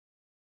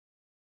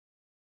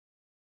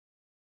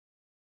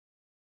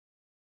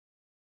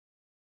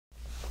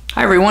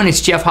Hi everyone,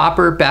 it's Jeff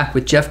Hopper back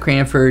with Jeff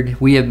Cranford.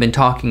 We have been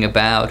talking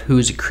about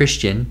who's a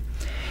Christian.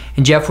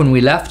 And Jeff, when we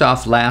left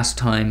off last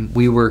time,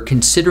 we were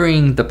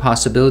considering the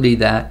possibility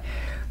that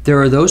there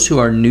are those who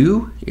are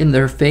new in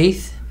their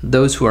faith,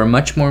 those who are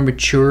much more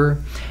mature,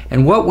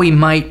 and what we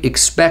might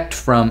expect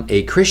from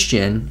a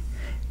Christian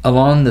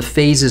along the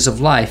phases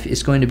of life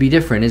is going to be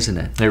different, isn't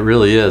it? It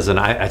really is. And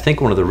I think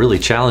one of the really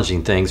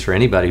challenging things for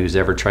anybody who's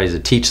ever tries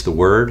to teach the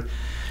Word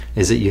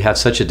is that you have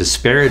such a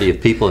disparity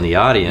of people in the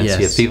audience. Yes.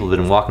 You have people that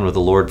have been walking with the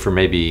Lord for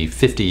maybe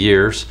 50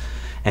 years,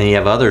 and you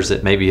have others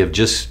that maybe have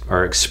just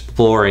are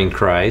exploring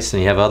Christ,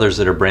 and you have others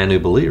that are brand new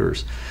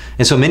believers.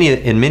 And so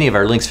in many of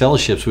our Links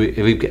fellowships,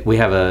 we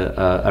have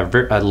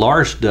a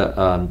large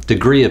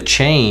degree of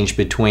change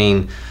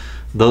between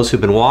those who've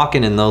been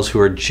walking and those who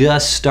are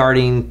just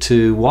starting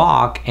to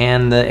walk,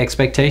 and the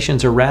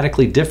expectations are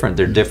radically different.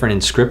 They're different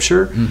in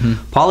Scripture.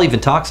 Mm-hmm. Paul even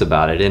talks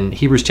about it in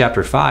Hebrews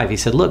chapter 5. He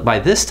said, look, by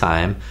this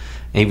time,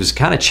 and he was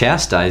kind of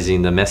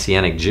chastising the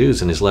Messianic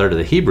Jews in his letter to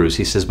the Hebrews.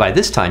 He says, by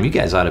this time, you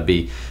guys ought to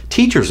be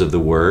teachers of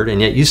the Word,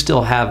 and yet you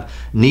still have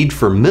need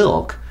for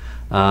milk.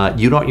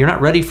 You're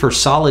not ready for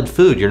solid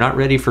food. You're not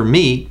ready for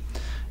meat.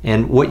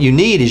 And what you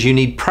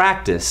need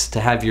practice to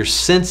have your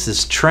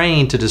senses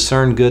trained to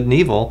discern good and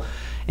evil.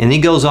 And he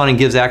goes on and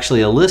gives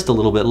actually a list a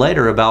little bit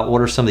later about what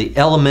are some of the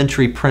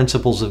elementary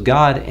principles of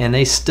God, and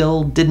they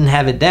still didn't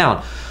have it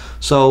down.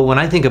 So when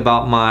I think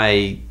about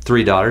my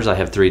 3 daughters, I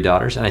have 3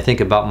 daughters, and I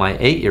think about my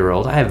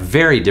 8-year-old, I have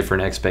very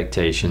different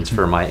expectations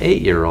for my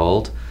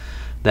 8-year-old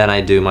than I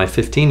do my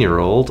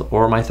 15-year-old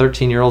or my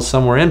 13-year-old,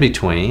 somewhere in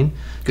between.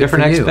 Good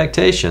different for you.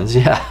 Expectations,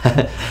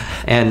 yeah.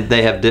 And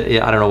they have,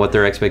 I don't know what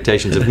their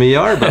expectations of me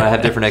are, but I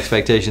have different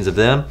expectations of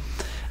them.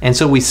 And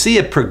so we see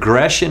a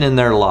progression in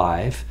their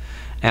life.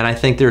 And I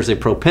think there's a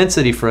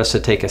propensity for us to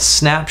take a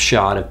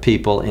snapshot of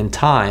people in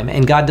time,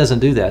 and God doesn't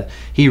do that.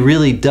 He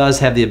really does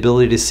have the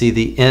ability to see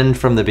the end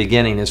from the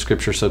beginning, as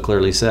Scripture so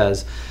clearly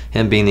says,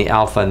 Him being the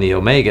Alpha and the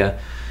Omega.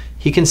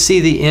 He can see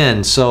the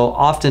end, so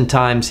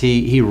oftentimes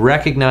He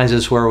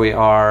recognizes where we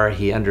are,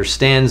 He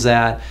understands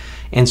that,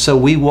 and so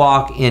we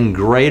walk in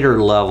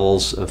greater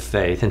levels of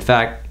faith. In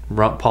fact,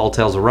 Paul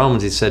tells the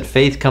Romans, he said,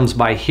 faith comes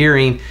by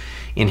hearing,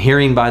 in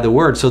hearing by the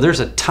Word. So there's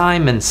a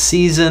time and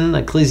season,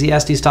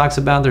 Ecclesiastes talks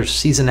about, there's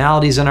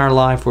seasonalities in our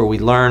life where we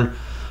learn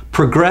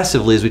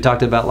progressively, as we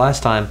talked about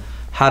last time,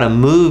 how to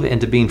move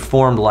into being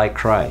formed like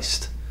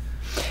Christ.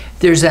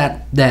 There's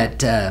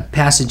that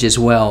passage as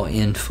well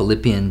in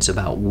Philippians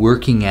about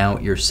working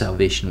out your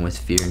salvation with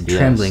fear and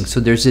trembling. Yes. So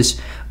there's this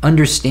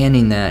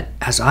understanding that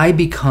as I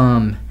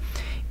become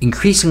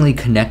increasingly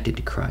connected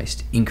to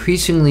Christ,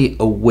 increasingly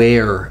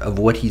aware of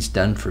what He's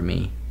done for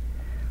me,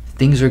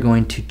 things are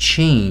going to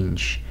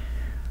change.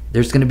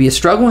 There's going to be a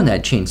struggle in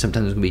that change.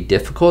 Sometimes it's going to be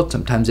difficult.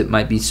 Sometimes it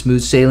might be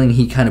smooth sailing.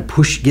 He kind of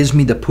gives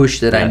me the push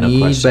that I need.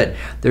 No but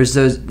there's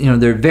those,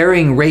 there are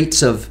varying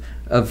rates of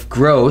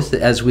growth.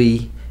 As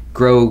we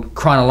grow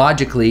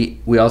chronologically,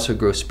 we also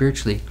grow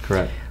spiritually.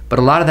 Correct. But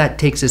a lot of that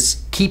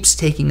keeps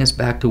taking us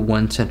back to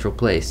one central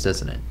place,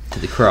 doesn't it? To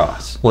the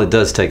cross. Well, it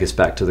does take us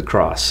back to the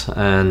cross.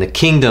 And the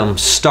kingdom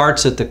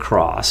starts at the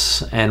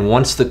cross. And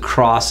once the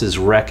cross is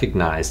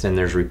recognized and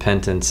there's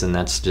repentance, and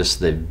that's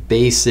just the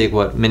basic,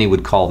 what many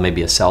would call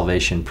maybe a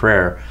salvation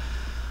prayer,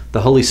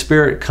 the Holy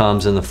Spirit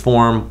comes in the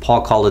form,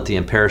 Paul called it the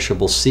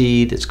imperishable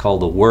seed. It's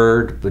called the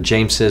Word. But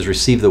James says,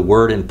 receive the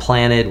Word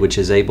implanted, which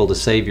is able to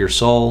save your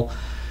soul.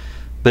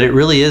 But it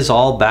really is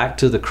all back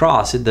to the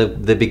cross.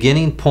 The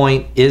beginning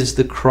point is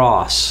the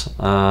cross.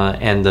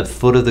 And the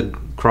foot of the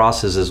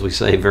cross is, as we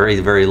say, very,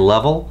 very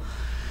level.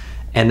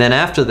 And then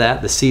after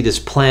that, the seed is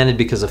planted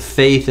because of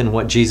faith in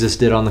what Jesus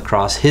did on the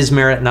cross. His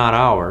merit, not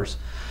ours.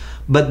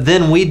 But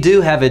then we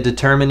do have a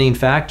determining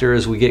factor,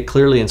 as we get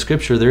clearly in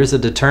Scripture. There is a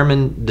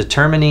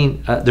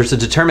there's a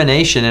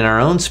determination in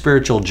our own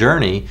spiritual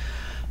journey,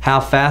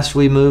 how fast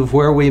we move,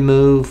 where we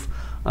move.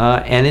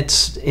 And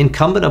it's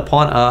incumbent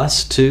upon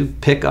us to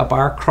pick up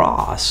our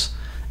cross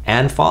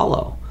and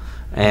follow.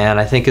 And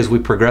I think as we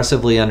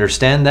progressively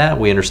understand that,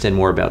 we understand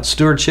more about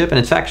stewardship. And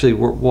it's actually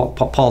what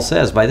Paul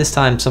says. By this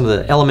time, some of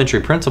the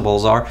elementary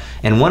principles are,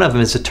 and one of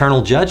them is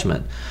eternal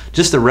judgment.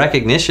 Just the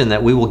recognition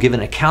that we will give an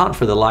account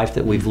for the life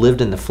that we've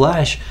lived in the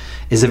flesh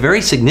is a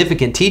very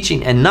significant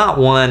teaching, and not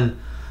one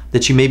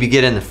that you maybe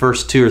get in the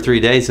first 2 or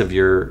 3 days of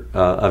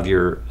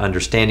your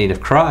understanding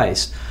of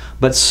Christ,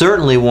 but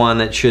certainly one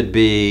that should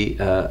be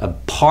a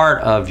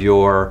part of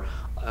your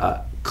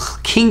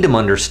kingdom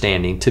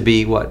understanding, to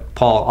be what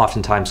Paul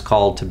oftentimes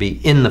called to be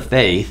in the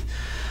faith.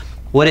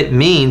 What it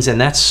means, and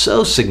that's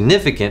so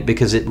significant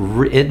because it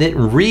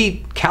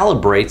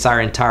recalibrates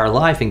our entire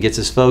life and gets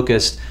us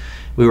focused.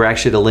 We were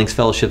actually at the Links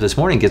Fellowship this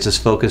morning, gets us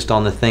focused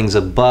on the things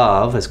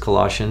above, as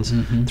Colossians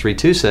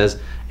 3:2 says,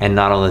 and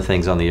not on the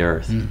things on the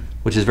earth,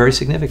 which is very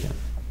significant.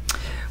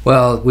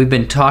 Well, we've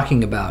been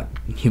talking about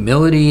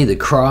humility, the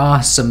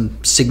cross,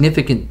 some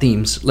significant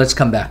themes. Let's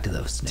come back to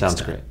those next time.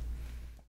 Sounds great.